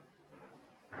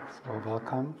So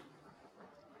welcome,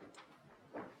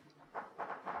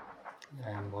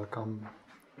 and welcome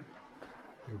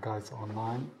you guys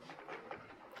online.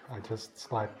 I just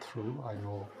slide through, I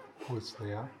know who's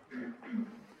there.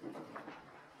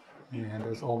 And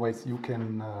as always, you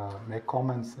can make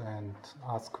comments and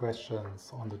ask questions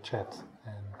on the chat,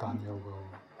 and Daniel will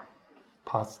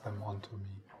pass them on to me.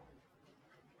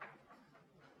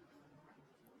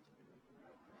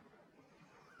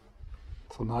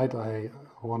 Tonight I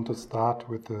want to start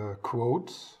with a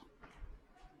quote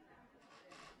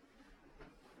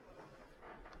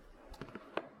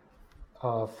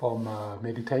from a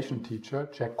meditation teacher,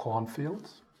 Jack Kornfield.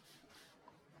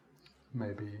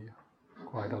 Maybe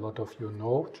quite a lot of you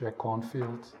know Jack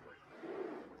Kornfield,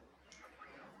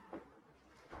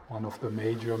 one of the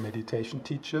major meditation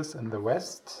teachers in the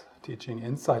West, teaching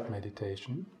insight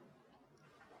meditation.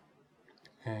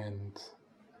 And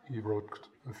he wrote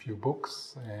a few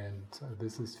books, and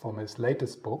this is from his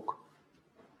latest book,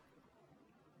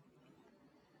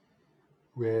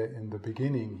 where in the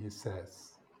beginning he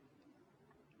says,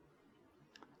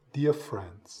 "Dear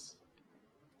friends,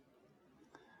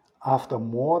 after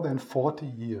more than 40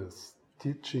 years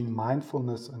teaching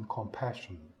mindfulness and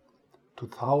compassion to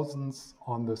thousands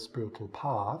on the spiritual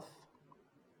path,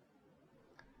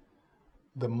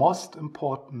 the most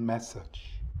important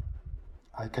message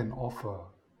I can offer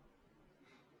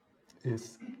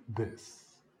is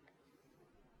this.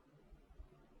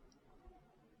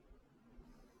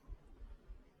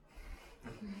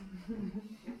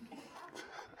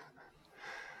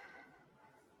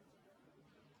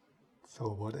 So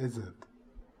what is it?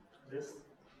 This?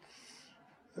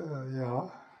 Yeah.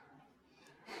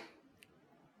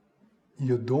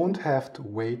 You don't have to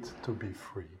wait to be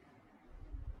free.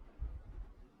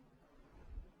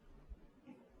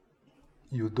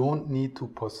 You don't need to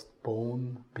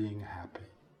postpone being happy.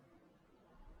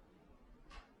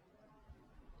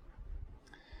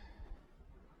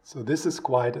 So this is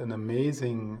quite an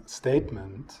amazing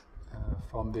statement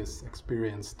from this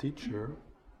experienced teacher.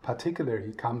 Particularly,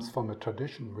 he comes from a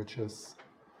tradition which is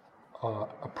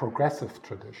a progressive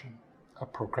tradition, a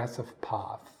progressive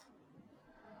path,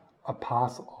 a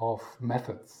path of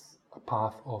methods, a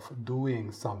path of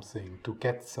doing something to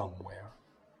get somewhere.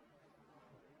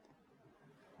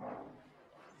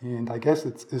 And I guess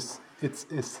it's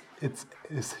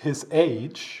his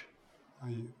age.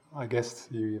 I guess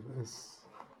he is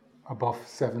above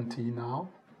 70 now,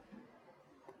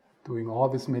 doing all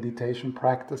these meditation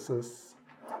practices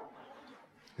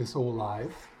his whole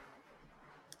life,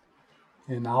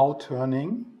 and now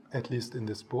turning, at least in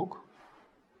this book,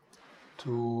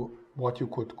 to what you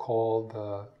could call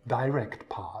the direct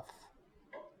path.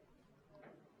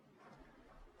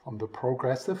 From the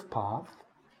progressive path,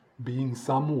 being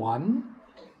someone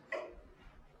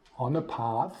on a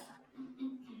path,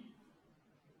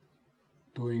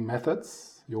 doing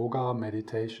methods, yoga,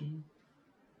 meditation,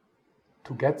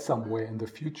 to get somewhere in the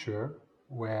future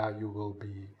where you will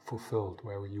be fulfilled,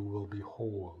 where you will be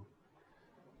whole,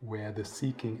 where the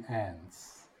seeking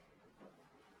ends.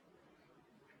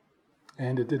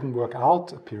 And it didn't work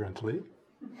out, apparently,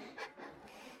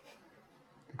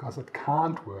 because it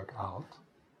can't work out.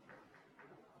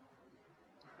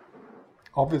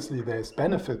 Obviously, there's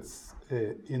benefits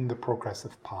in the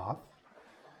progressive path,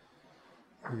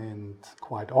 and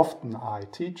quite often I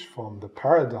teach from the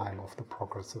paradigm of the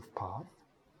progressive path.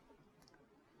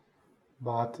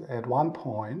 But at one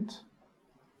point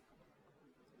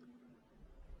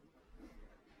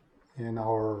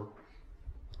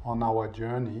on our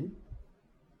journey,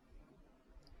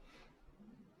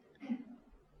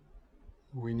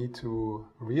 we need to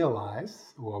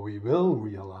realize, or we will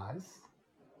realize,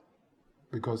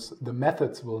 because the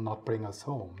methods will not bring us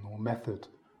home. No method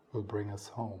will bring us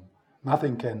home.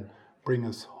 Nothing can bring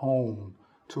us home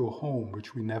to a home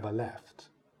which we never left.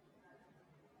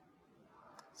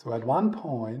 So at one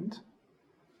point,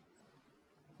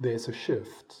 there's a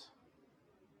shift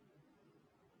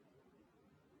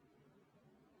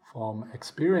from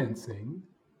experiencing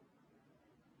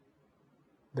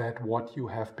that what you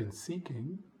have been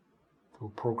seeking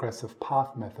through progressive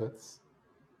path methods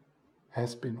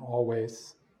has been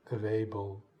always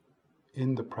available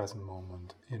in the present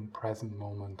moment, in present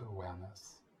moment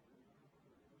awareness.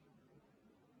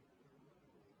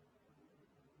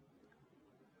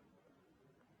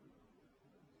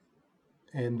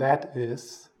 And that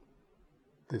is,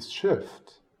 this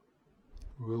shift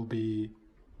will be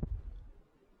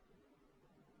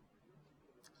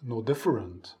no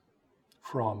different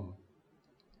from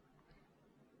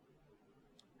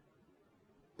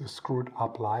the screwed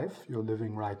up life you're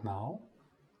living right now,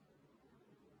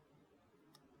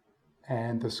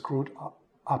 and the screwed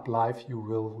up life you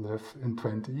will live in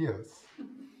 20 years.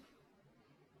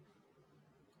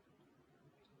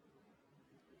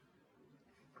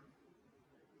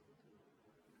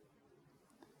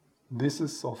 This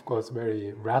is, of course,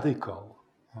 very radical,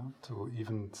 to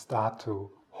even start to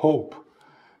hope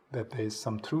that there is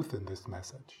some truth in this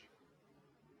message.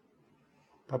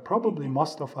 But probably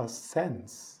most of us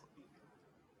sense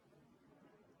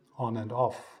on and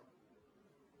off,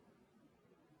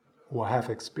 or have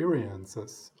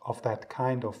experiences of that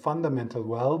kind of fundamental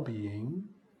well-being,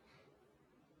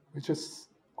 which is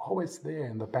always there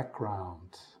in the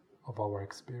background of our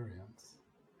experience.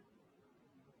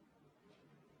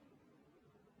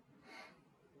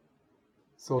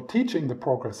 So teaching the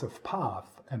progressive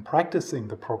path and practicing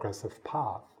the progressive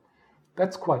path,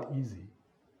 that's quite easy.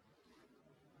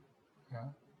 Yeah?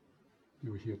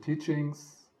 You hear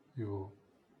teachings, you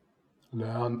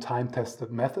learn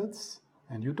time-tested methods,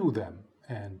 and you do them.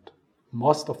 And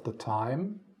most of the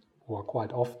time, or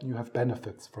quite often, you have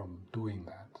benefits from doing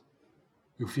that.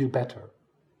 You feel better.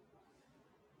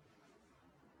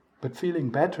 But feeling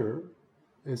better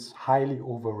is highly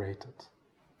overrated.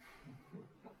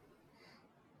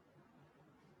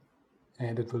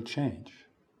 And it will change.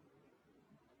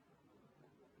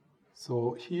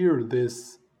 So here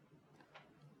this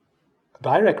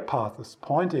direct path is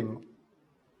pointing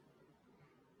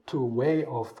to a way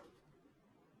of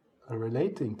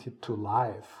relating to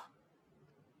life,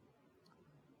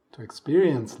 to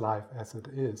experience life as it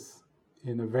is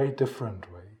in a very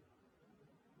different way.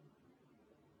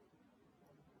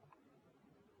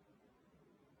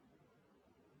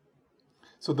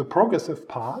 So the progressive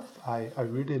path, I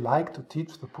really like to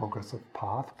teach the progressive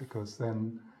path, because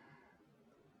then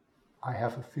I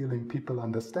have a feeling people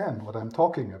understand what I'm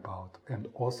talking about. And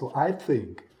also I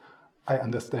think I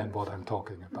understand what I'm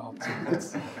talking about.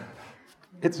 So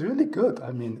it's really good.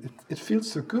 I mean, it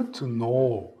feels so good to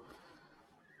know,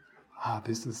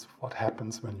 this is what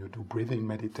happens when you do breathing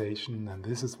meditation, and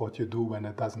this is what you do when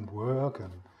it doesn't work,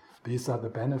 and these are the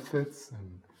benefits,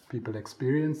 and people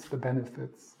experience the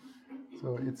benefits.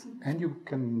 So and you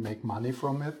can make money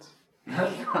from it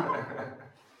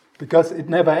because it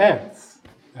never ends.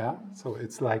 Yeah. So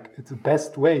it's the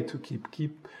best way to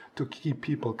keep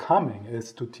people coming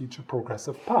is to teach a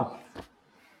progressive path,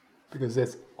 because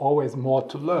there's always more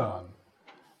to learn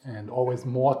and always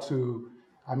more to.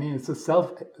 I mean, it's a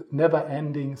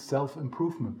never-ending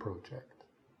self-improvement project.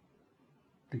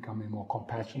 Becoming more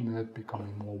compassionate,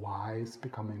 becoming more wise,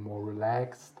 becoming more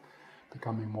relaxed,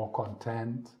 becoming more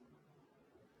content.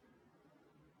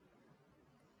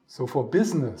 So for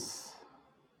business,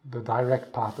 the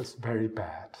direct path is very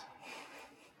bad.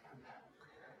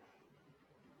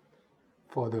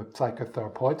 For the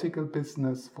psychotherapeutical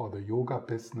business, for the yoga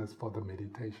business, for the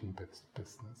meditation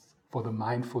business, for the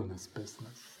mindfulness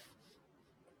business.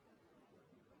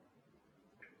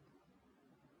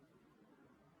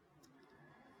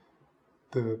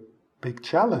 The big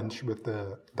challenge with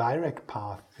the direct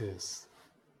path is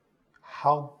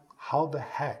how the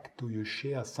heck do you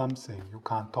share something you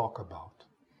can't talk about?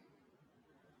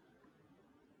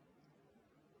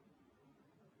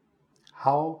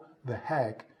 How the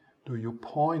heck do you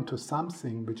point to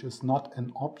something which is not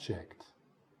an object?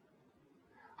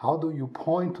 How do you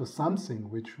point to something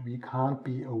which we can't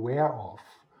be aware of,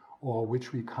 or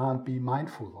which we can't be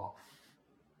mindful of?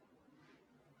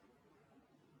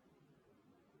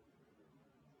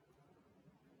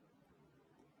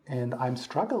 And I'm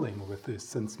struggling with this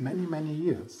since many, many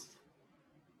years.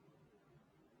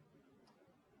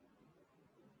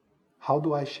 How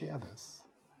do I share this?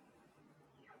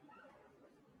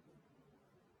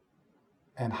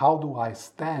 And how do I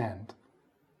stand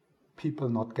people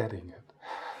not getting it?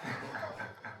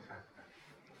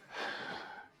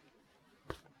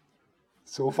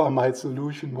 So far my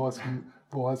solution was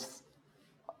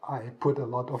I put a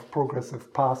lot of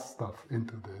progressive path stuff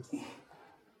into this.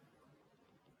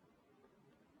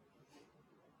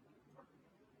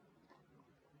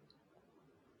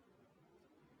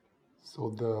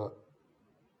 So the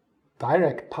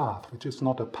direct path, which is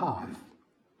not a path,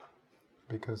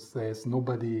 because there's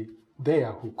nobody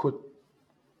there who could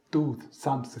do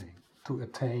something to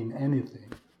attain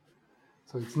anything.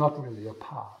 So it's not really a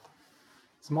path.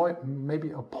 It's more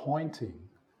maybe a pointing.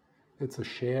 It's a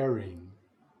sharing.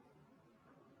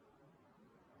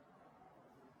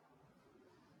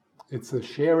 It's a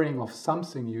sharing of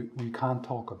something we can't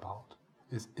talk about.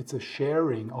 It's a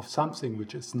sharing of something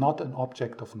which is not an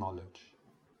object of knowledge.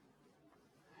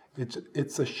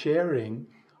 It's a sharing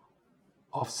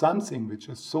of something which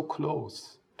is so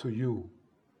close to you,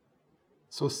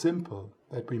 so simple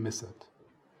that we miss it.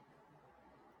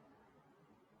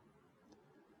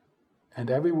 And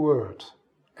every word,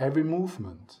 every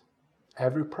movement,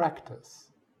 every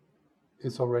practice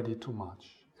is already too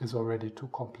much, is already too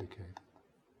complicated.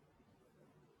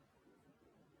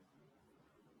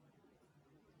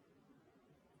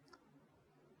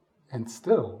 And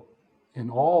still, in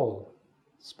all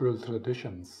spiritual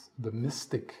traditions, the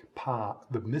mystic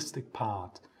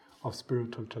part of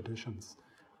spiritual traditions,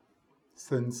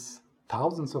 since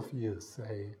thousands of years,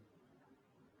 they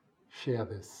share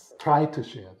this, try to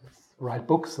share this, write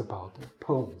books about it,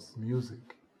 poems,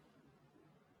 music.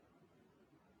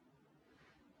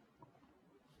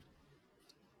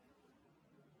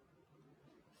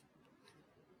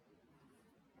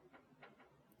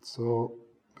 So,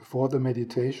 before the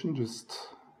meditation, just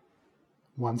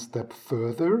one step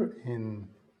further in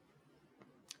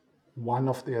one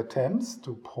of the attempts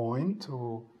to point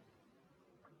to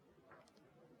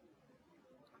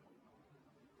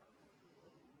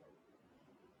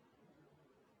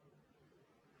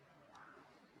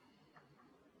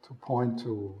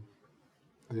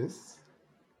this.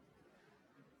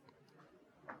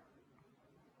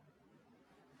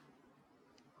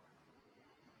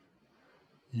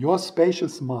 Your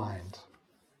spacious mind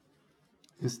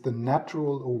is the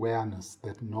natural awareness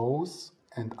that knows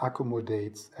and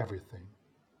accommodates everything.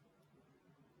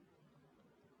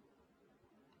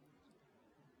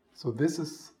 So this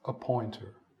is a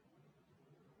pointer.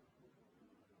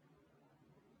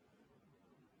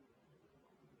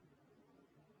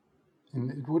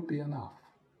 And it would be enough.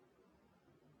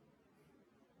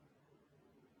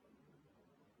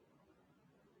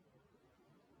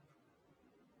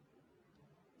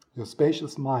 Your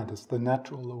spacious mind is the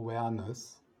natural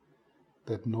awareness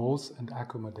that knows and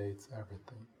accommodates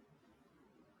everything.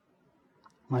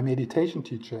 My meditation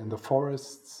teacher in the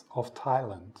forests of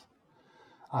Thailand,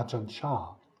 Ajahn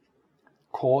Chah,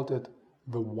 called it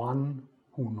the one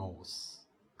who knows,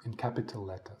 in capital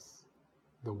letters,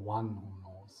 the one who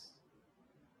knows.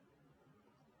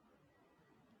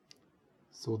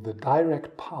 So the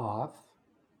direct path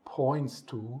points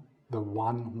to the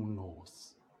one who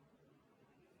knows,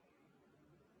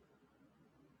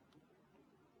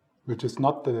 which is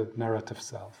not the narrative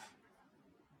self,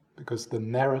 because the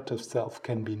narrative self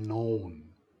can be known.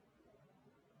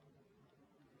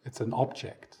 It's an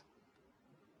object.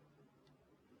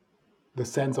 The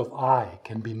sense of I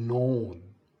can be known.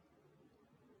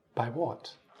 By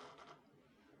what?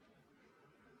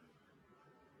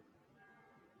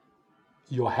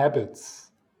 Your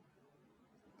habits,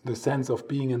 the sense of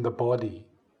being in the body,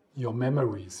 your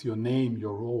memories, your name,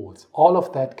 your roles, all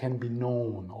of that can be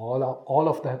known. All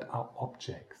of that are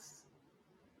objects.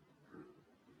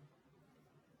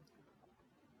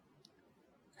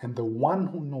 And the one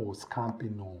who knows can't be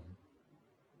known.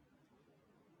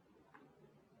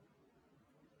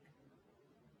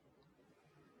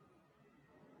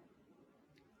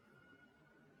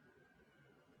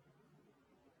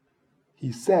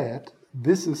 He said,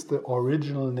 this is the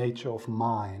original nature of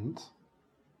mind,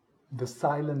 the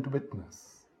silent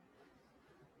witness.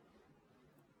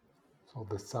 So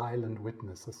the silent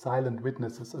witness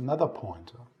is another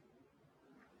pointer.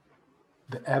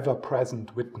 The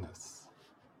ever-present witness.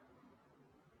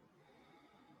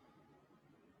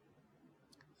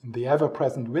 And the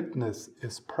ever-present witness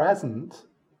is present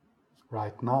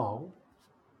right now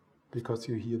because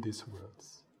you hear these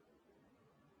words.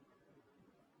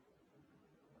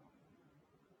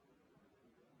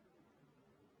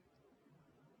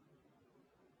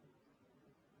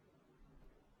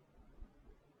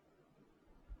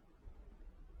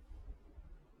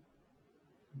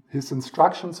 His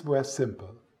instructions were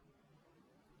simple.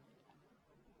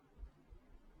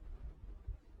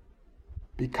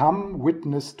 Become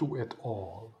witness to it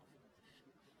all.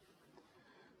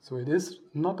 So it is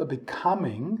not a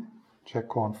becoming, Jack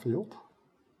Kornfield.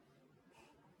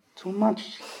 Too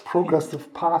much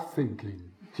progressive path thinking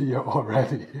here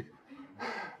already.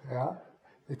 Yeah?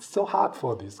 It's so hard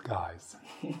for these guys.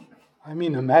 I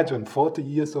mean, imagine 40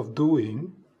 years of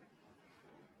doing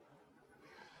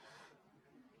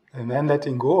and then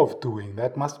letting go of doing.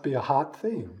 That must be a hard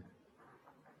thing.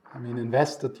 I mean,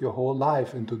 invested your whole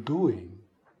life into doing,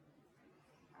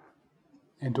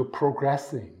 into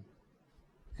progressing,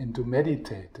 into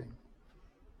meditating.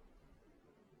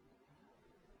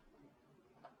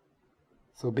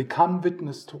 So become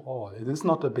witness to all. It is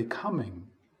not a becoming,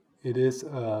 it is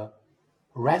a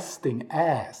resting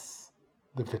as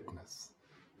the witness.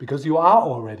 Because you are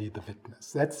already the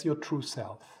witness. That's your true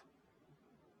self.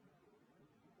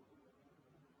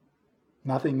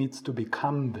 Nothing needs to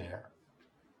become there.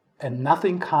 And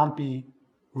nothing can't be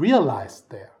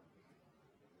realized there.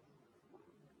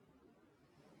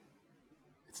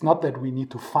 It's not that we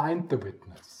need to find the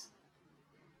witness.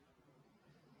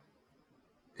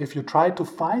 If you try to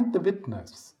find the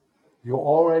witness, you're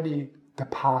already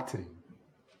departing.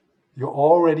 You're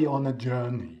already on a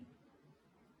journey.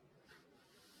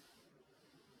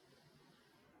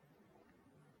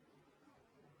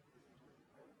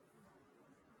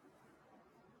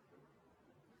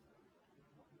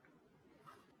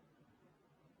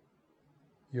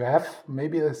 You have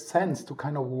maybe a sense to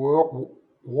kind of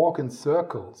walk in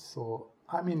circles. So,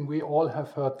 I mean, we all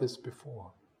have heard this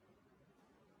before.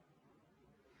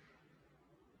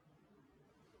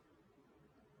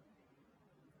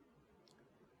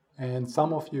 And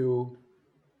some of you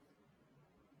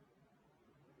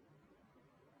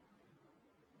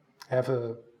have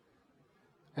an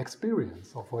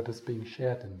experience of what is being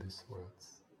shared in these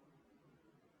words.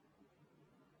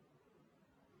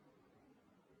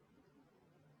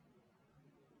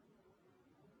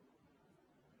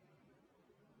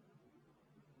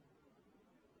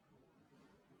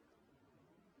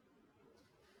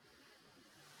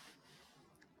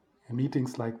 And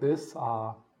meetings like this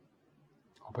are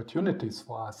opportunities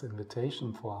for us,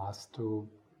 invitation for us to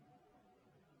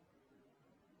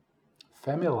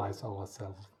familiarize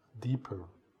ourselves deeper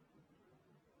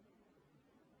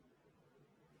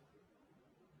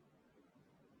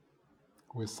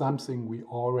with something we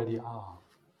already are,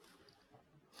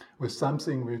 with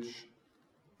something which,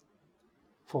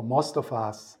 for most of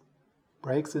us,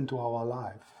 breaks into our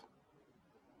life.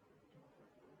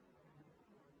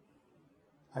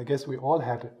 I guess we all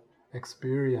had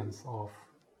experience of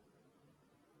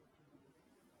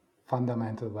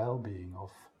fundamental well-being,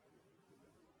 of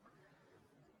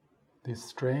this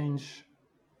strange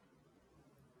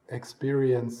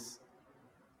experience,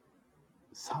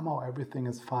 somehow everything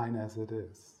is fine as it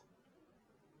is.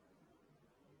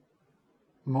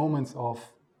 Moments of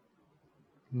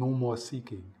no more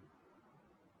seeking.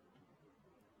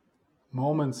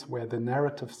 Moments where the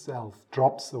narrative self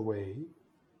drops away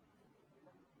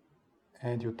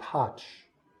and you touch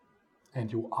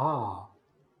and you are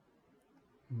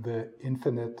the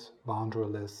infinite,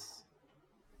 boundaryless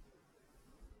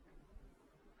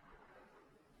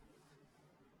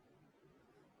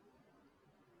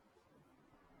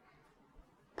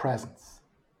presence,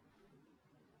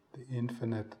 the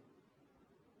infinite,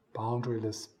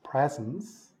 boundaryless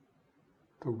presence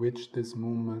to which this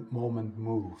moment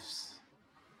moves,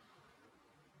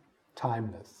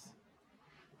 timeless,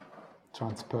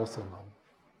 transpersonal.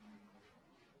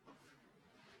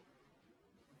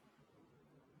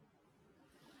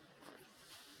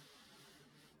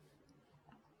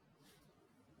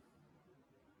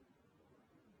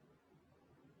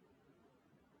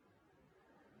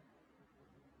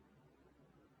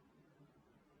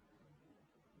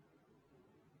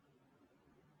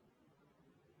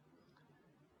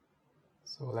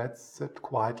 So let's sit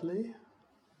quietly.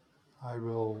 I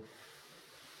will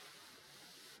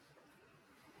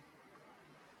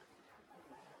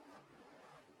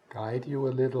guide you a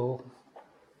little.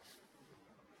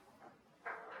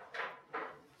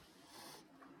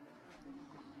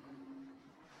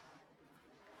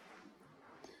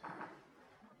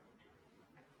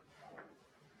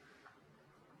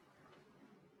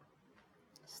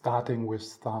 Starting with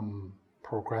some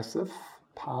progressive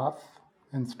path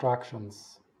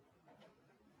instructions,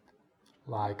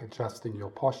 like adjusting your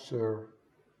posture,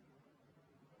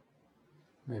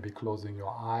 maybe closing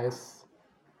your eyes,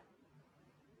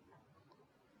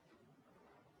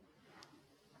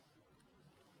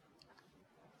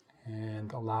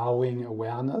 and allowing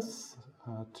awareness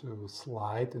to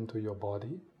slide into your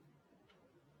body.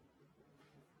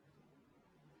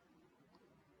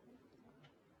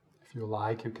 If you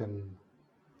like, you can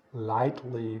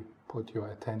lightly put your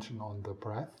attention on the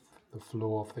breath, the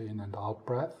flow of the in and out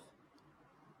breath.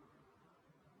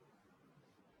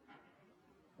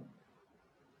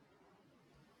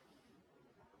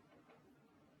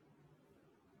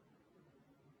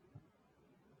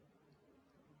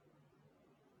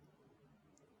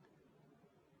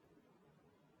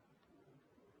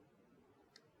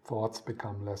 Thoughts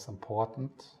become less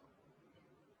important.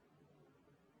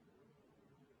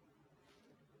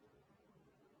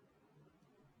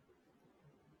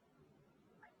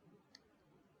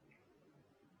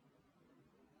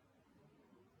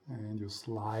 And you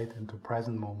slide into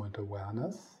present moment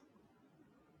awareness,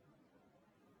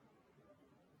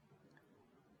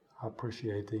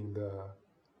 appreciating the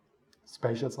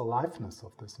spacious aliveness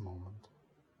of this moment.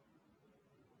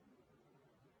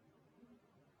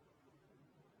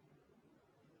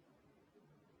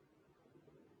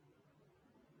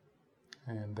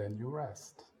 And then you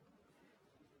rest.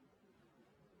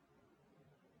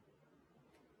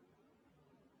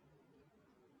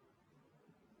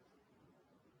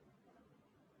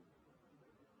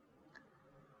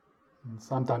 And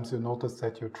sometimes you notice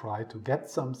that you try to get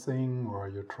something or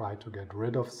you try to get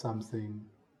rid of something.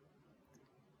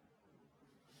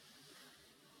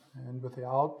 And with the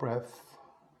out-breath,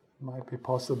 it might be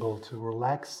possible to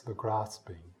relax the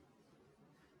grasping.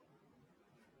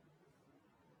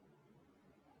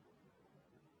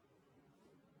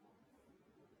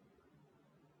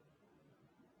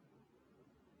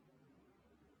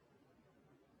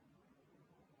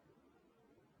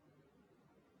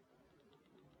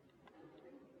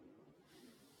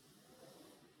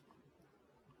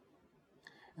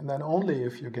 And then only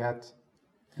if you get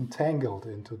entangled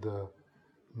into the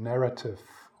narrative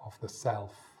of the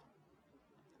self,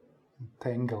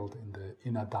 entangled in the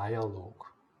inner dialogue,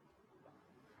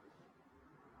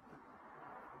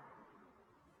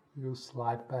 you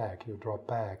slide back, you drop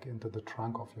back into the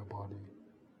trunk of your body.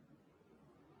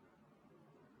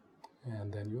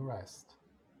 And then you rest,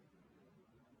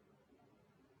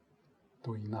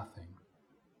 doing nothing.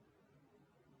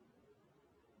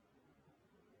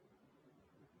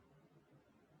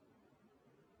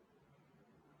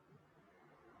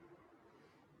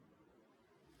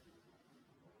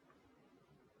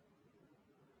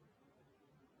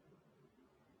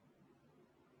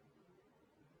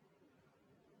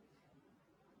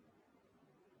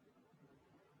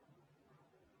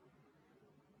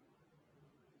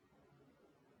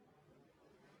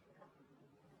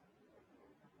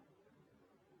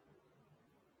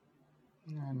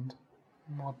 And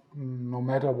no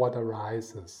matter what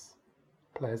arises,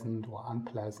 pleasant or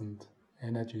unpleasant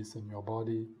energies in your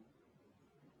body,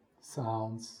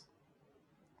 sounds,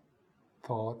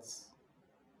 thoughts,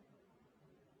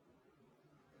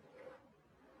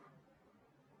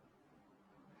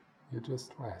 you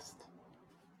just rest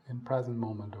in present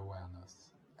moment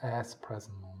awareness, as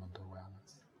present moment awareness.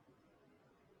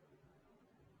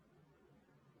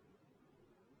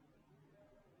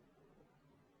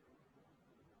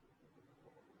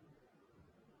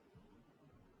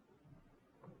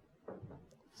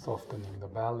 Softening the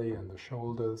belly and the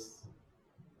shoulders.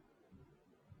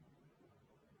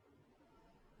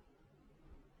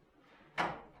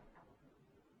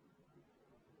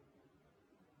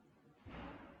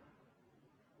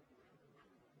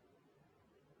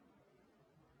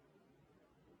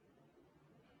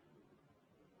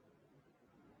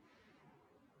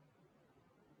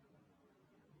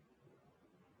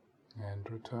 And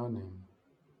returning,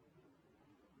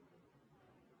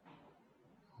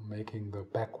 making the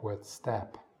backward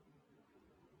step.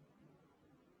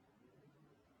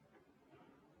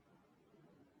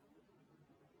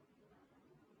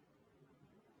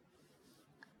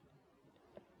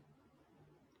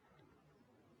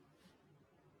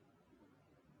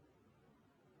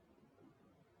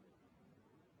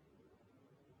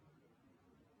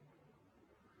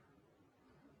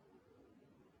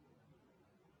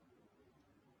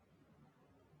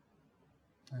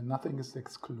 And nothing is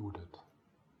excluded.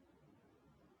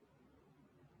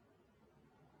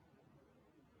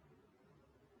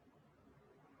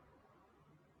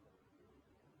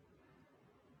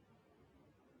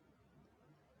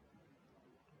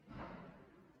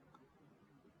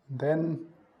 Then,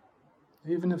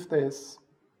 even if there's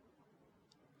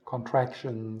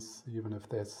contractions, even if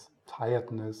there's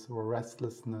tiredness or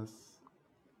restlessness,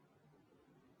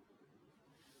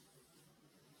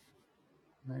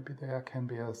 maybe there can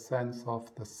be a sense of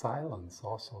the silence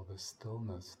also, the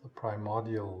stillness, the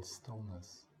primordial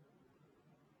stillness,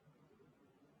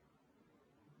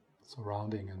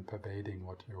 surrounding and pervading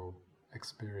what you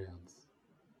experience.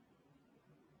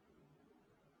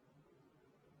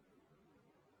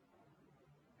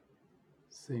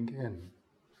 Sink in.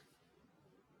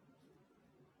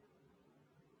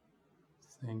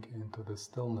 Sink into the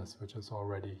stillness which is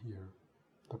already here,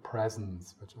 the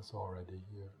presence which is already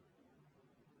here,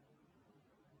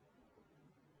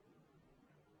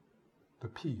 the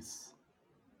peace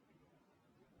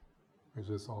which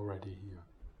is already here.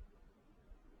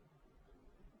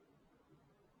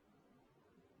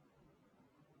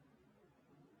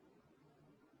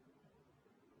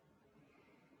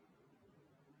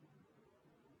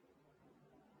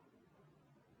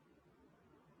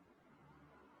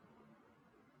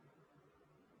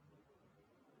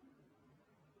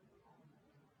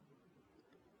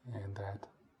 And that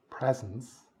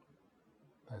presence,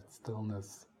 that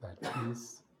stillness, that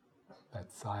peace,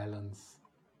 that silence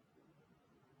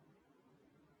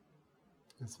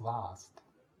is vast.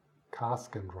 Cars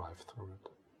can drive through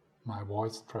it. My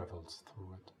voice travels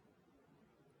through it.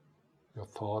 Your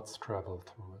thoughts travel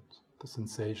through it. The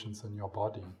sensations in your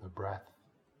body, the breath.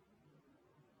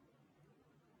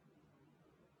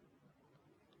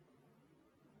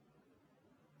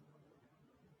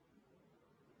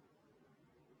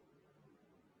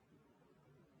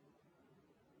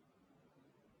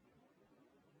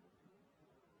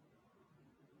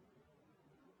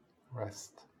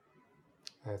 rest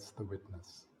as the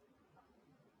witness.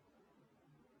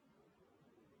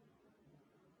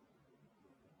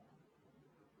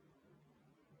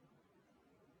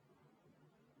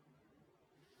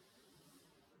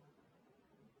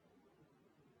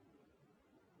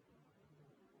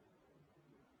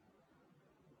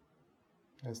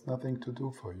 There's nothing to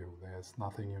do for you. There's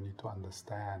nothing you need to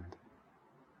understand.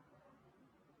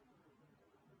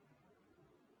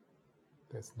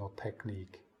 There's no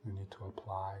technique you need to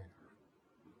apply.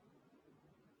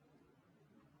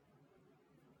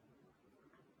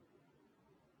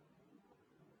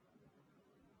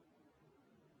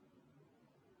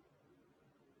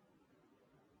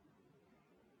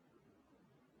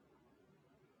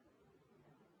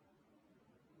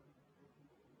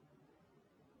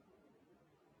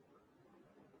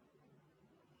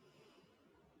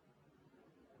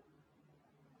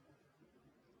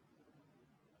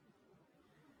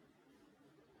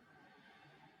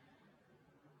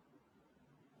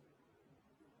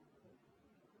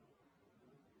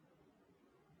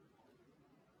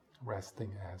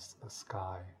 Resting as the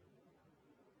sky.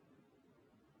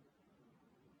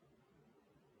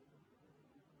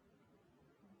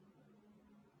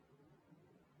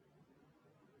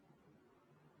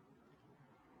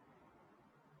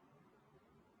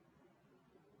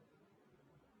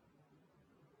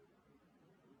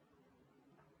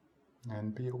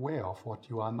 And be aware of what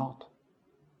you are not.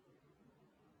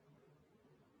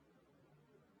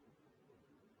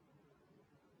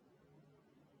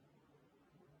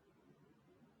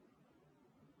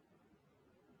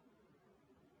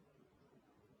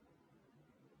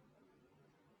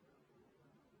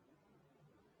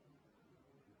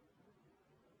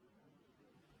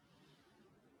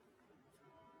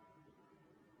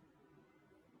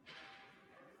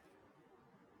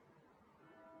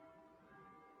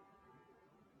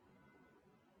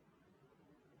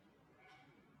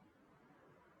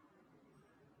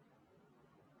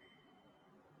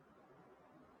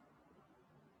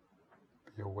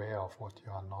 Be aware of what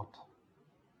you are not.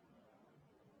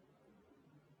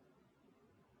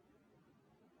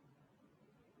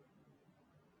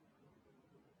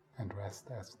 And rest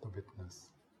as the witness.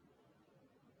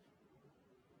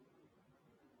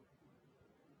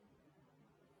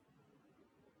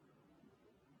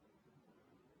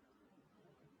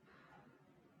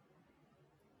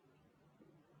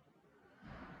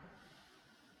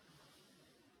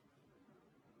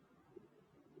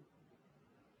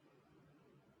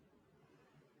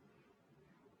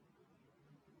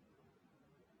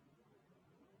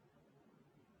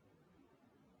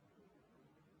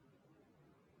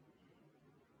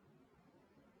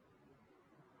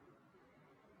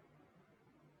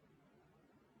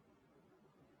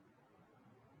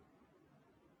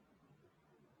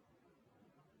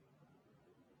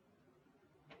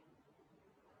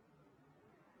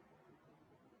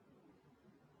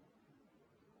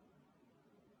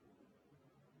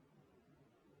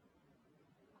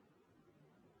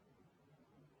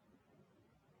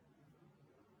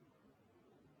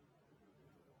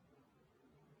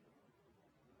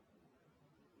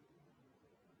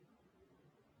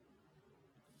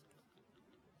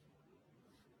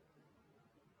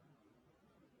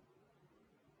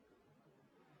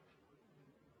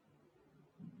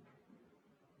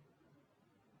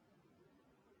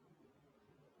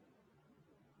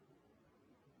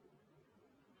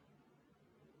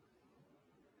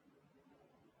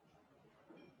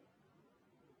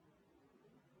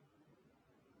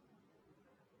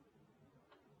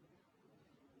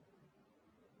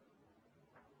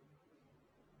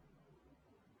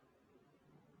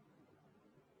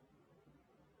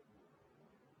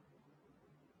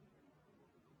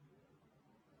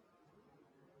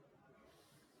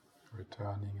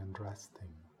 Returning and resting.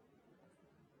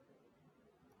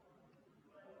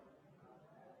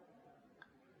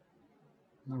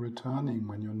 Now returning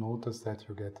when you notice that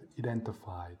you get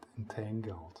identified,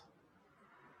 entangled,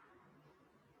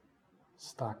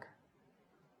 stuck,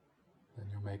 then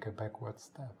you make a backward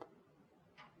step.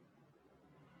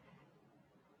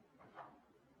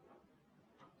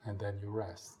 And then you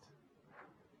rest,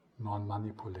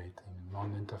 non-manipulating,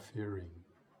 non-interfering,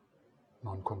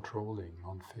 non-controlling,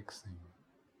 non-fixing.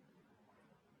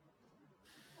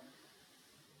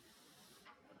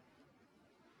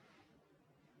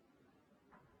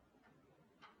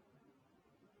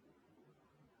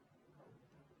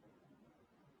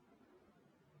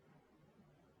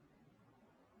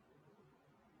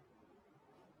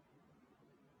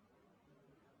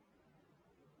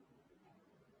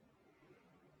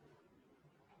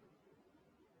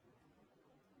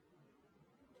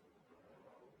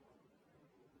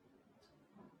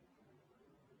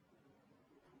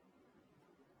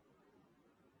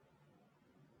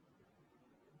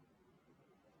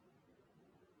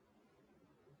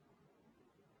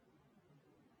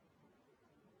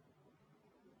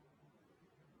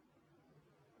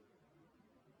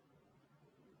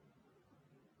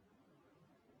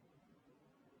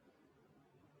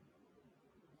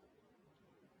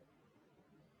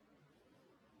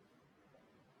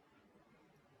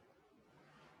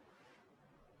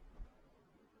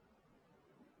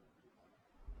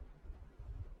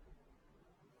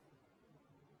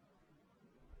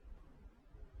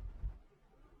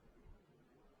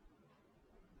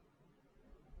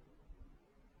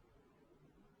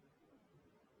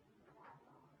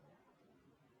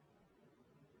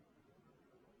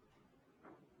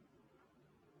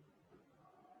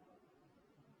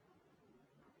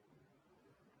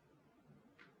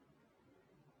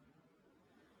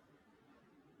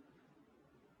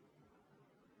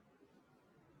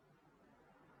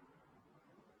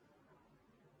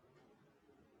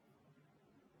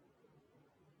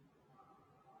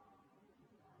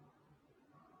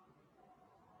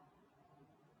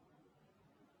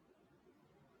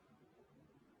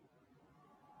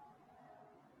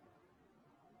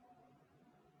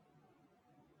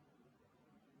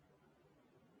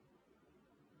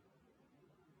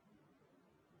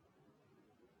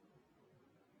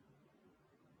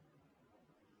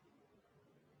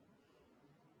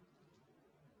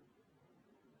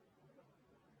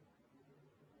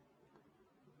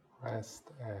 Rest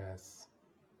as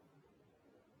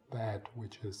that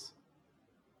which is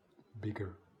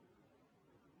bigger,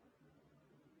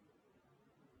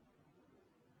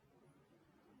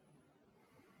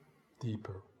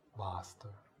 deeper, vaster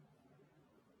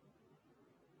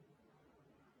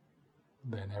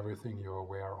than everything you're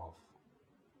aware of,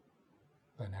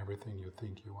 than everything you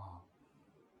think you are.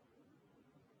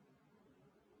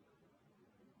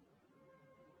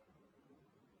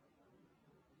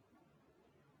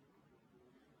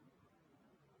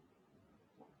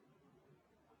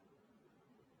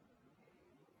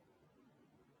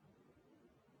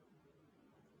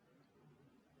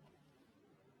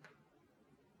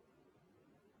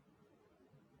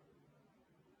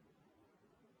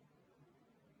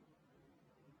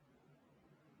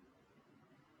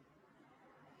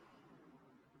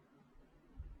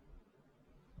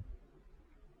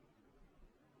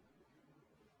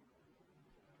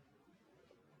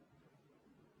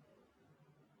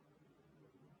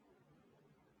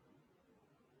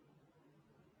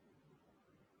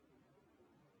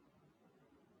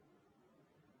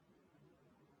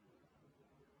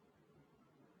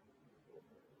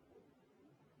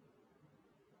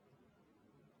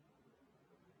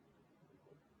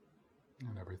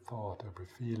 And every thought, every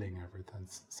feeling, every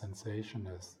sensation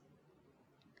is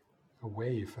a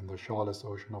wave in the shoreless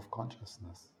ocean of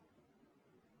consciousness,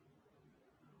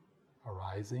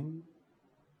 arising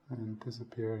and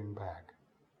disappearing back.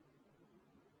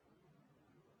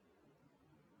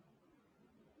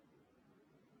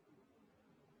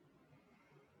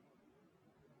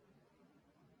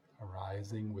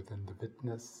 Arising within the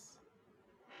witness,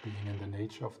 being in the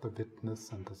nature of the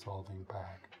witness and dissolving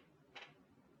back.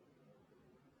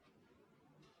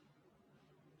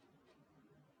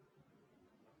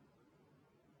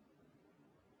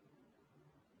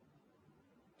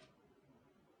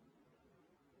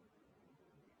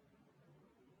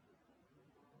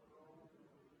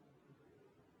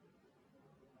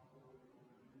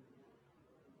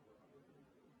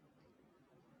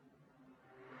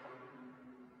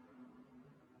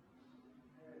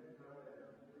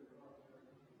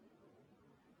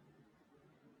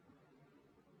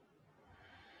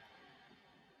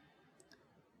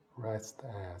 Rest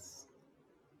as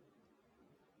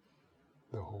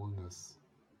the wholeness,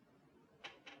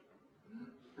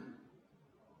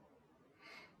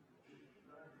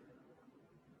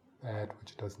 that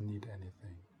which doesn't need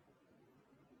anything.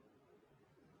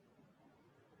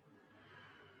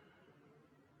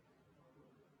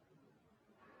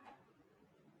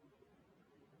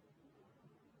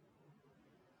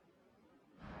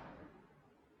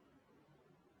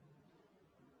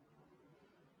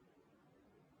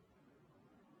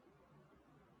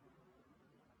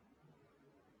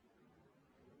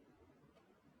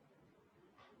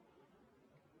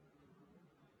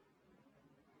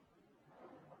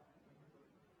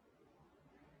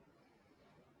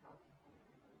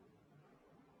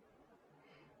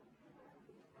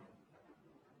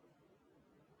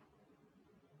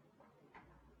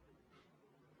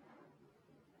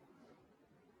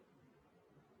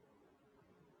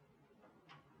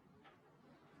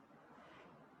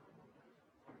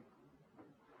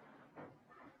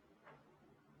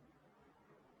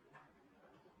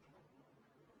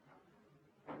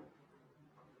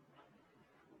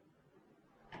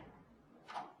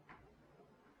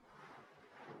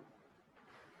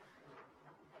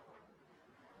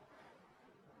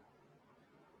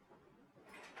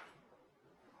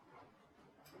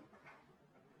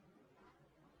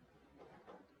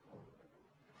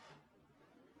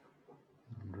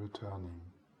 And returning,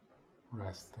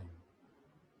 resting.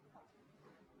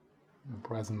 In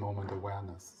present moment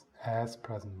awareness, as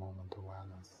present moment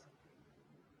awareness.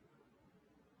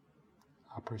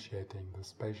 Appreciating the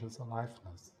spacious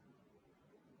aliveness.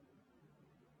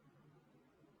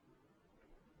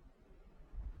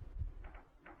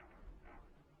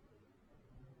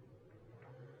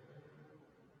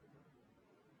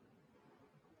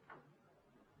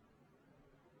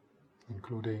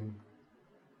 Including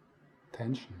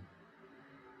tension.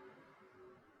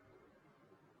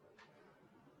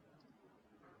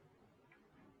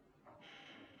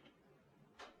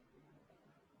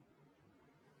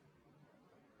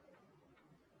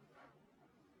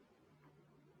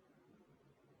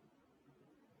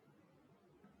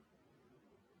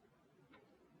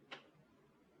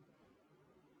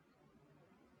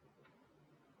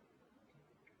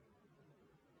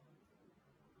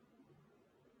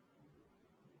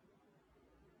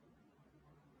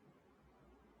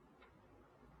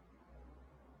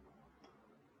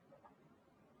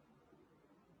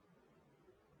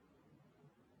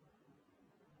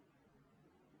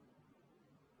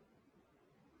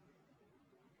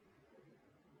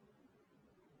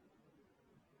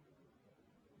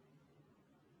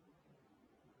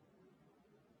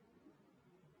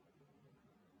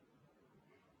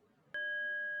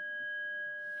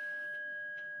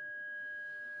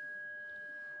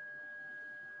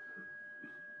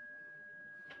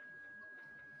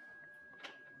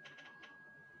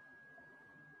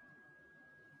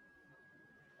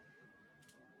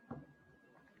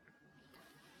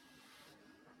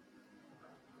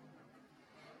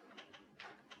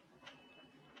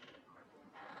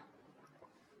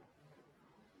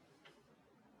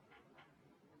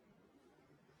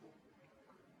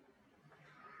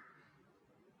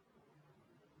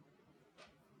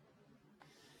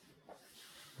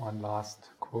 One last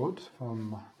quote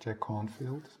from Jack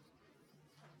Kornfield.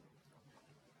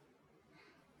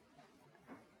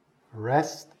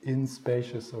 Rest in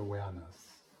spacious awareness.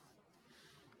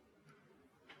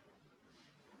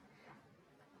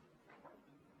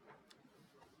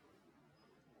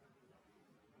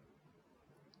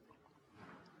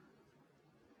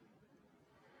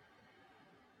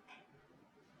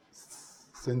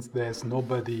 Since there's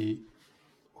nobody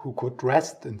who could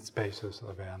rest in spacious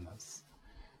awareness,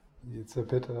 it's a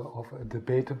bit of a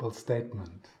debatable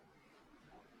statement.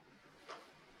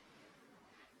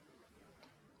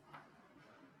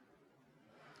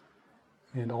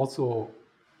 And also,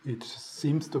 it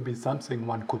seems to be something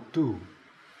one could do.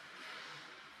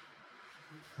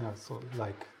 So,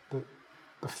 like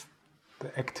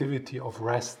the activity of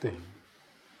resting.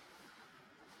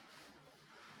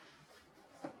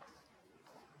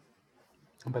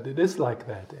 But it is like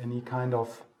that. Any kind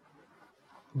of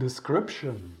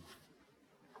description,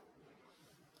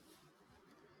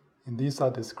 and these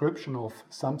are description of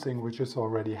something which is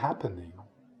already happening,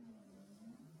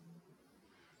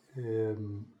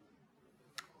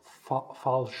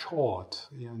 fall short.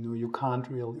 You can't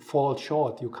really fall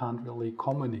short. You can't really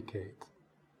communicate.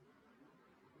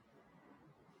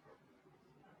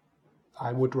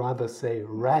 I would rather say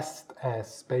rest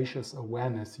as spacious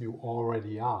awareness you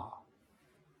already are.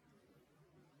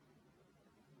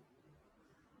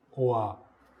 Or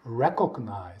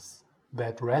recognize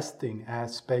that resting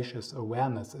as spacious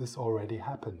awareness is already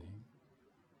happening.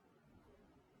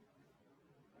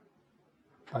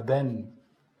 But then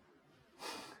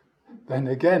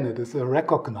again it is a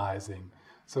recognizing.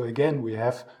 So again we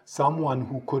have someone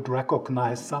who could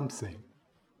recognize something.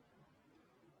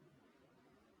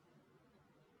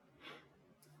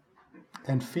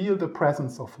 And feel the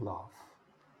presence of love.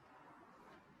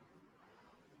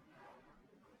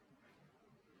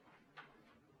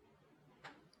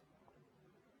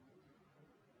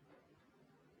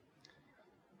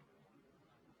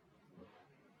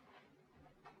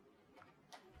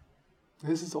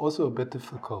 This is also a bit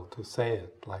difficult to say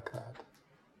it like that.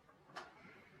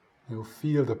 You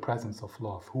feel the presence of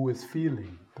love. Who is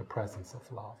feeling the presence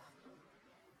of love?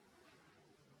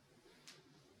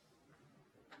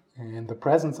 And the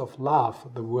presence of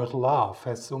love, the word love,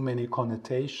 has so many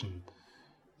connotations.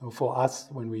 For us,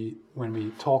 when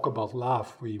we talk about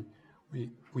love,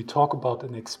 we talk about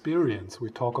an experience,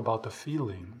 we talk about a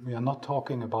feeling. We are not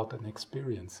talking about an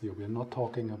experience here, we are not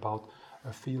talking about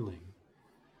a feeling.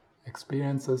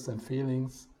 Experiences and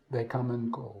feelings, they come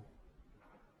and go.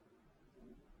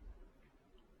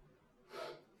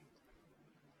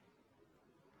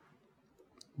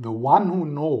 The one who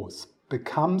knows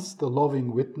becomes the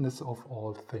loving witness of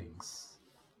all things.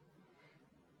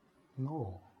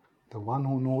 No, the one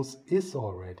who knows is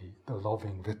already the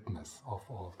loving witness of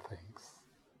all things.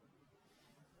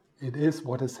 It is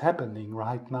what is happening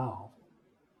right now.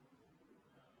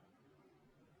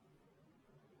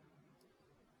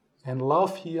 And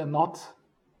love here, not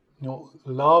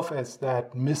love as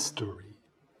that mystery,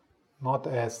 not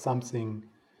as something,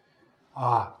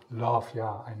 love,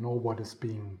 I know what is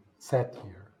being said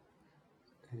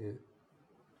here.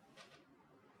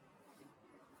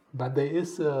 But there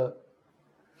is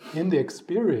in the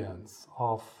experience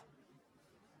of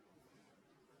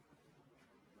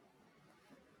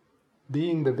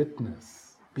being the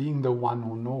witness, being the one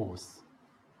who knows,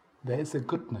 there is a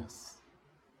goodness.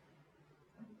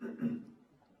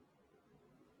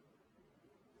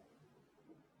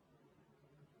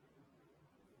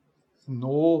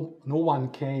 No one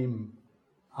came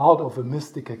out of a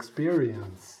mystic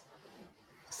experience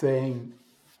saying,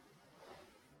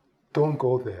 don't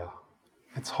go there,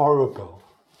 it's horrible,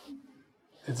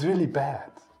 it's really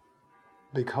bad,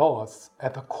 because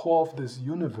at the core of this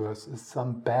universe is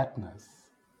some badness,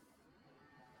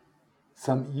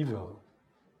 some evil.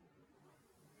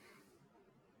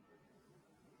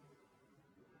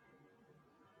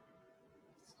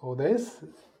 So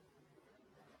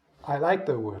I like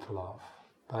the word love,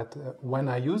 but when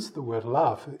I use the word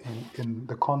love in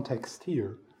the context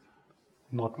here,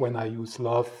 not when I use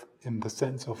love in the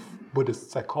sense of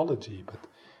Buddhist psychology, but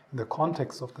in the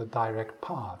context of the direct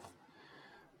path,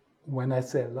 when I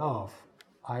say love,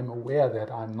 I'm aware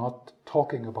that I'm not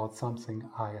talking about something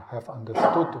I have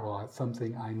understood or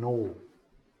something I know.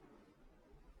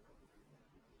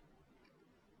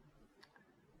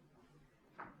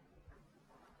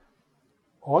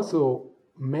 Also,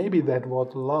 maybe that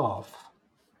word love,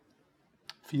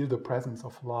 feel the presence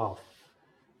of love,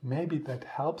 maybe that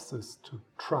helps us to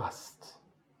trust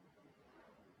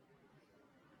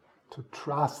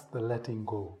the letting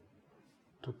go,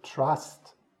 to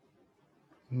trust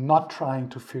not trying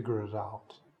to figure it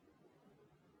out.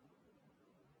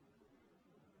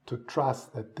 To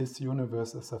trust that this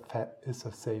universe is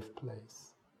a safe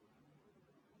place.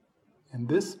 And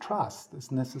this trust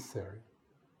is necessary.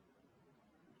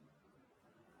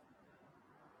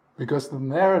 Because the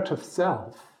narrative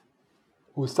self,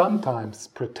 who sometimes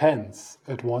pretends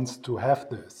it wants to have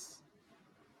this,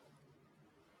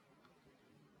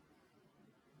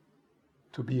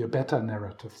 to be a better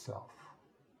narrative self,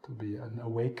 to be an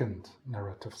awakened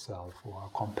narrative self, or a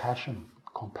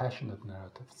compassionate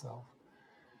narrative self,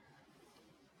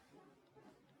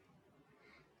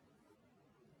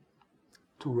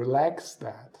 to relax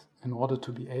that, in order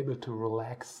to be able to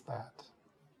relax that,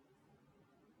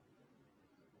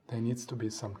 there needs to be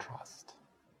some trust.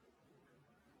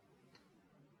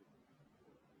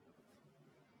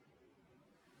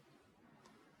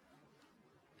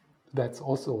 That's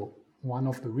also one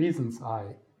of the reasons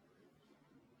I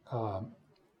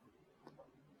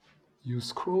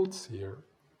use quotes here,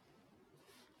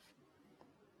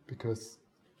 because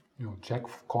Jack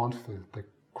Kornfield, the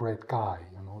great guy,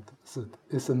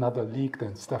 is another league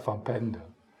than Stefan Pendel.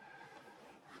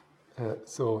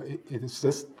 So it is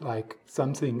just like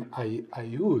something I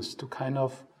use to kind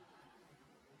of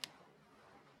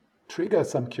trigger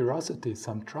some curiosity,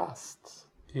 some trust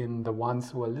in the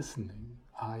ones who are listening.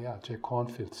 Jack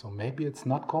Kornfield, so maybe it's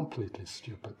not completely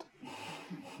stupid.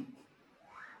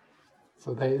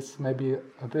 So there is maybe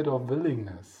a bit of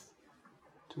willingness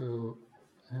to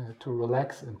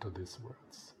relax into these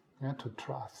words, to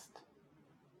trust,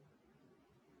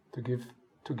 to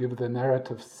give the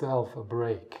narrative self a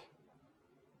break.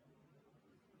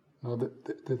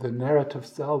 The narrative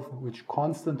self, which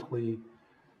constantly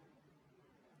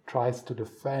tries to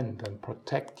defend and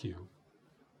protect you,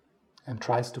 and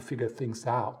tries to figure things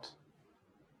out,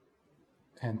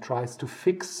 and tries to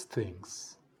fix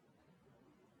things.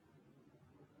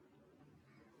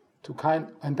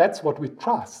 And that's what we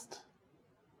trust.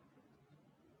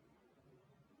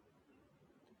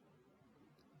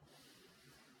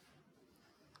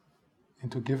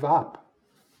 And to give up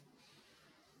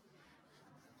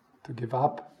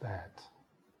that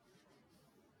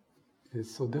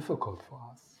is so difficult for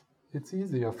us. It's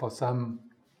easier for some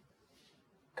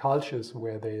cultures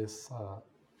where there is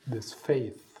this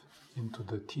faith into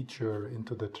the teacher,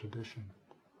 into the tradition.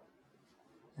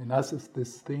 In us is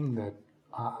this thing that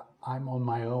I'm on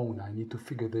my own, I need to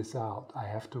figure this out, I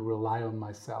have to rely on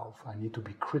myself, I need to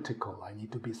be critical, I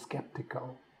need to be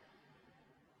skeptical.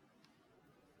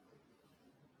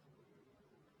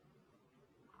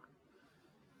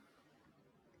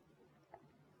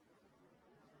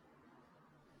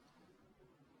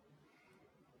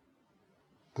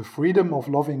 The freedom of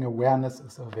loving awareness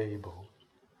is available.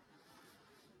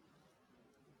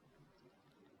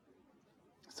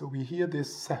 So we hear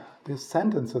these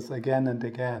sentences again and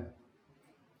again,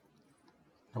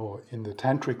 or in the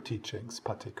tantric teachings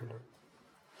particularly.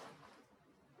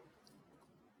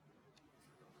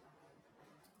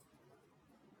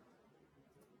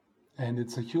 And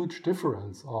it's a huge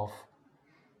difference of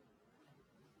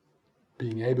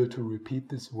being able to repeat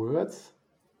these words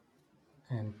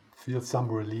and feel some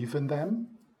relief in them.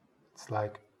 It's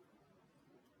like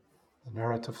the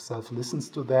narrative self listens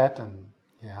to that, and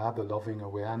the loving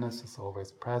awareness is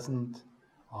always present.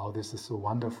 Oh, this is so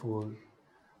wonderful.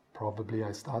 Probably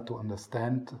I start to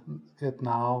understand it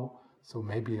now, so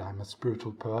maybe I'm a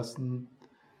spiritual person.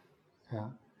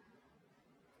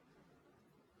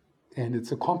 And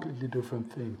it's a completely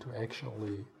different thing to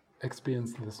actually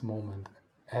experience this moment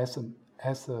as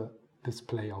a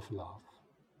display of love.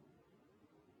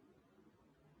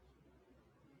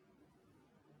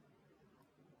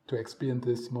 To experience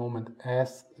this moment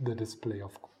as the display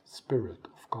of Spirit,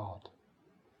 of God.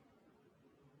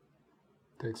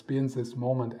 To experience this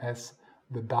moment as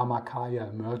the Dharmakaya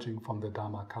emerging from the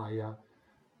Dharmakaya,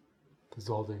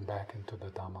 dissolving back into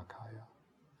the Dharmakaya.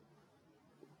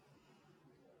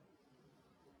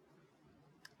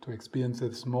 To experience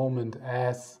this moment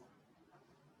as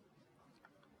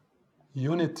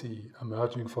unity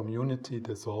emerging from unity,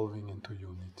 dissolving into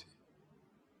unity.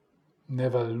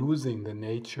 Never losing the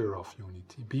nature of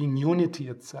unity, being unity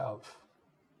itself.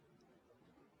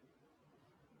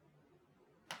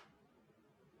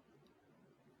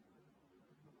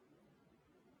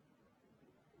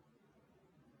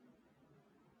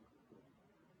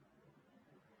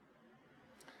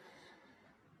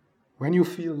 When you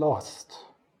feel lost,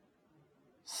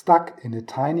 stuck in a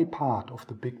tiny part of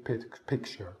the big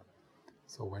picture,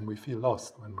 so when we feel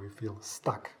lost, when we feel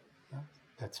stuck,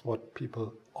 that's what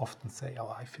people often say,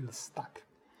 I feel stuck.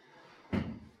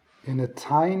 In a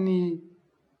tiny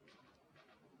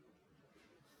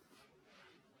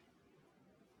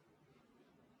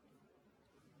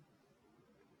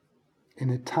in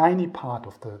a tiny part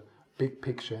of the big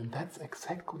picture, and that's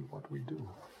exactly what we do.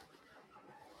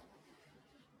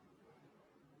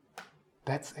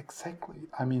 That's exactly,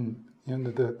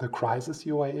 the crisis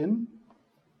you are in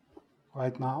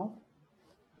right now,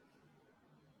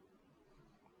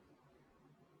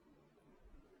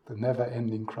 the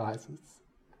never-ending crisis.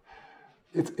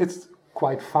 It's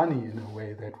quite funny in a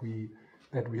way that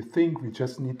we think we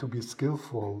just need to be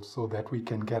skillful so that we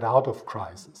can get out of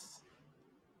crisis.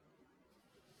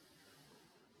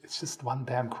 It's just one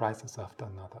damn crisis after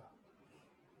another.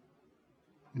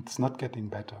 It's not getting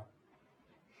better.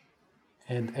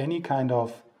 And any kind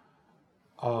of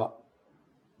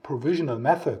provisional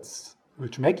methods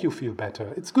which make you feel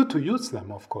better, it's good to use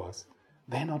them, of course.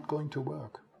 They're not going to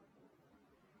work.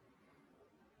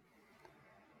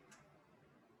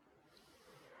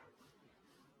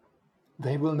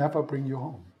 They will never bring you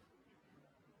home.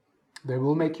 They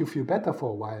will make you feel better for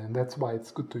a while, and that's why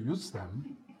it's good to use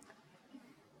them.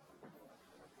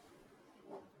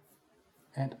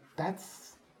 And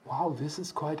this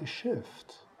is quite a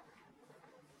shift.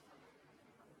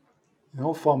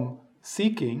 From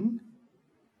seeking,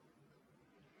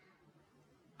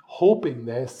 hoping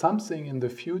there's something in the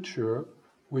future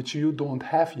which you don't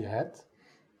have yet,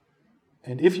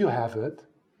 and if you have it,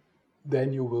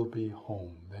 then you will be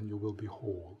home, then you will be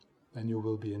whole, then you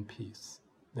will be in peace,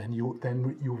 then you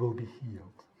will be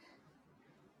healed.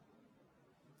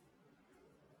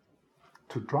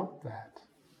 To drop that,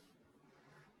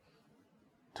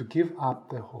 to give up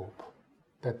the hope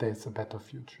that there's a better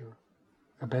future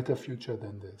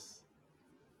than this.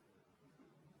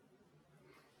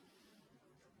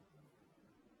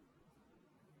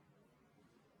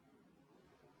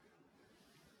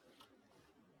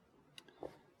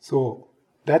 So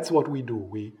that's what we do.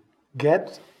 We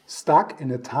get stuck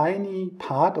in a tiny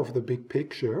part of the big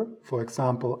picture. For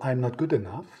example, I'm not good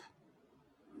enough.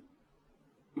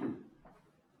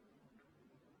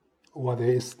 Or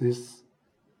there is this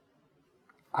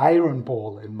iron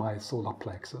ball in my solar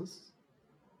plexus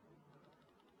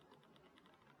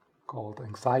called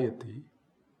anxiety.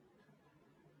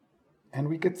 And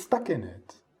we get stuck in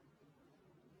it.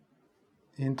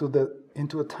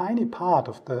 Into a tiny part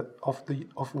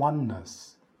of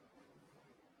oneness,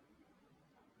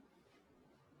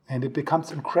 and it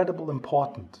becomes incredibly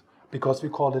important because we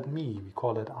call it me, we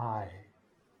call it I.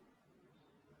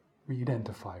 We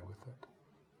identify with it,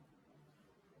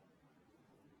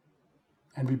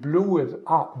 and we blow it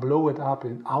up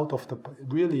out of the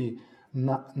really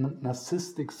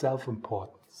narcissistic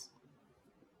self-importance,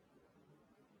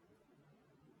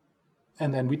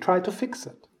 and then we try to fix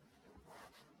it.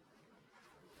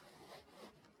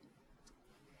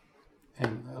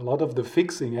 And a lot of the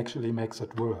fixing actually makes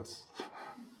it worse.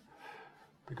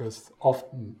 Because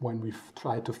often when we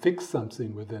try to fix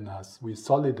something within us, we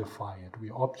solidify it,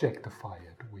 we objectify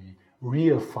it, we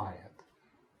reify it.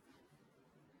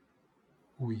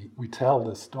 We tell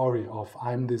the story of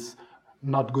I'm this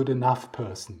not good enough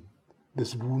person,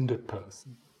 this wounded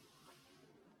person.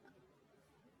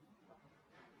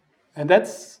 And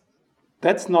that's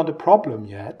not a problem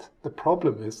yet. The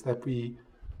problem is that we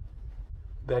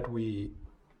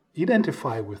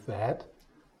identify with that,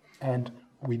 and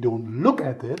we don't look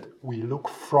at it, we look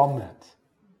from it.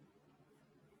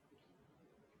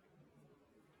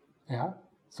 Yeah?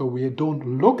 So we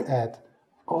don't look at,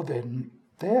 then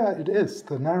there it is,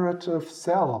 the narrative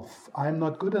self, I'm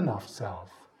not good enough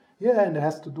self. Yeah, and it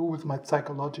has to do with my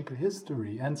psychological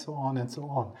history, and so on and so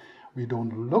on. We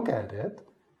don't look at it,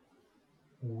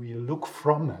 we look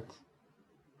from it.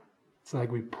 It's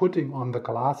like we're putting on the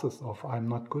glasses of I'm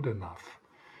not good enough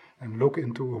and look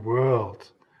into a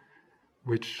world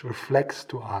which reflects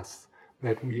to us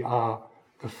that we are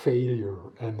a failure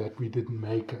and that we didn't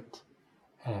make it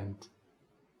and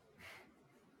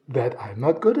that I'm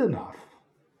not good enough.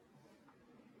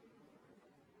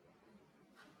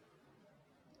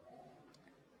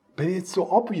 But it's so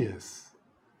obvious.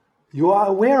 You are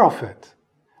aware of it.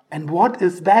 And what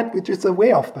is that which is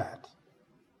aware of that?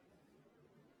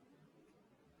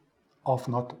 Of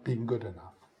not being good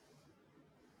enough.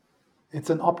 It's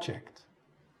an object.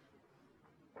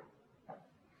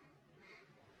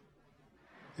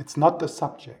 It's not the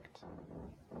subject.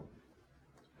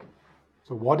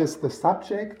 So what is the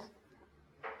subject?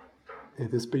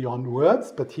 It is beyond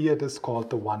words, but here it is called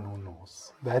the one who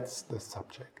knows. That's the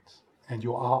subject. And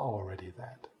you are already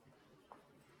that.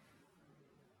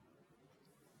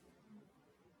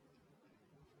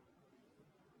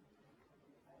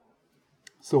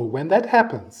 So when that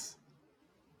happens,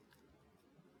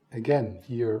 again,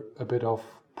 here a bit of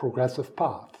progressive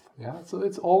path. Yeah? So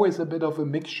it's always a bit of a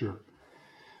mixture.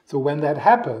 So when that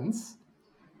happens,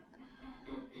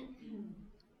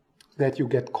 that you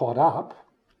get caught up,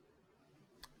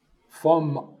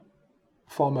 from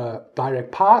a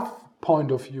direct path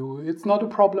point of view, it's not a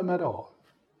problem at all.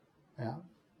 Yeah?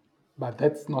 But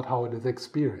that's not how it is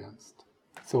experienced.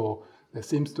 So there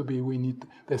seems to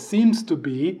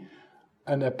be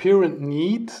an apparent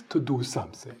need to do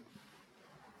something.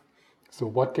 So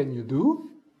what can you do?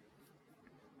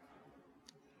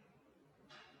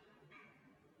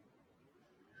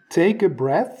 Take a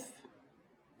breath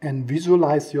and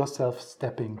visualize yourself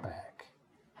stepping back.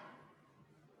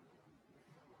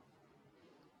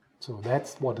 So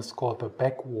that's what is called a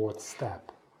backward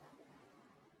step.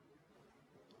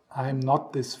 I'm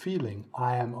not this feeling,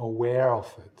 I am aware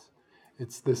of it.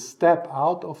 It's the step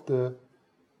out of the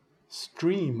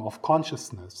stream of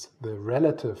consciousness,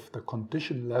 the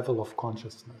conditioned level of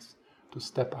consciousness, to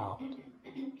step out.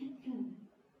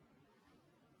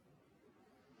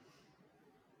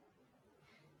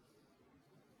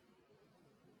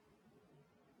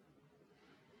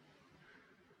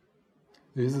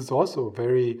 This is also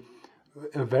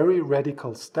a very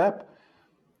radical step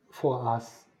for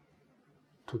us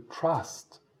to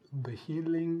trust the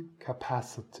healing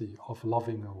capacity of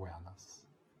loving awareness.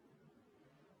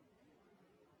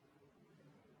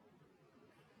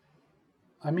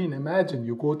 I mean, imagine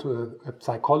you go to a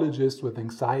psychologist with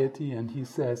anxiety and he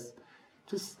says,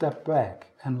 just step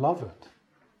back and love it.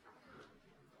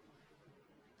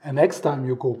 And next time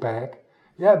you go back,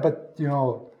 yeah, but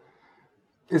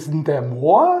isn't there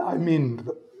more? I mean,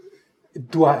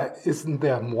 isn't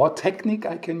there more technique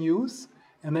I can use?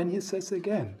 And then he says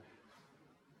again,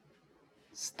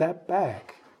 step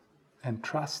back and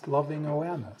trust loving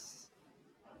awareness.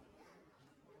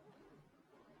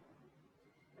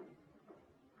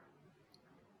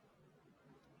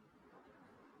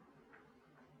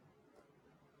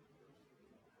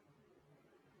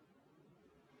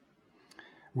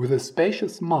 With a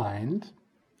spacious mind,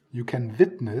 you can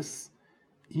witness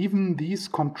even these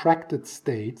contracted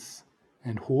states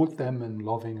and hold them in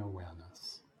loving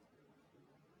awareness.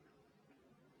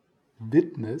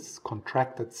 Witness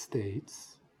contracted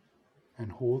states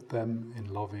and hold them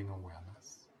in loving awareness.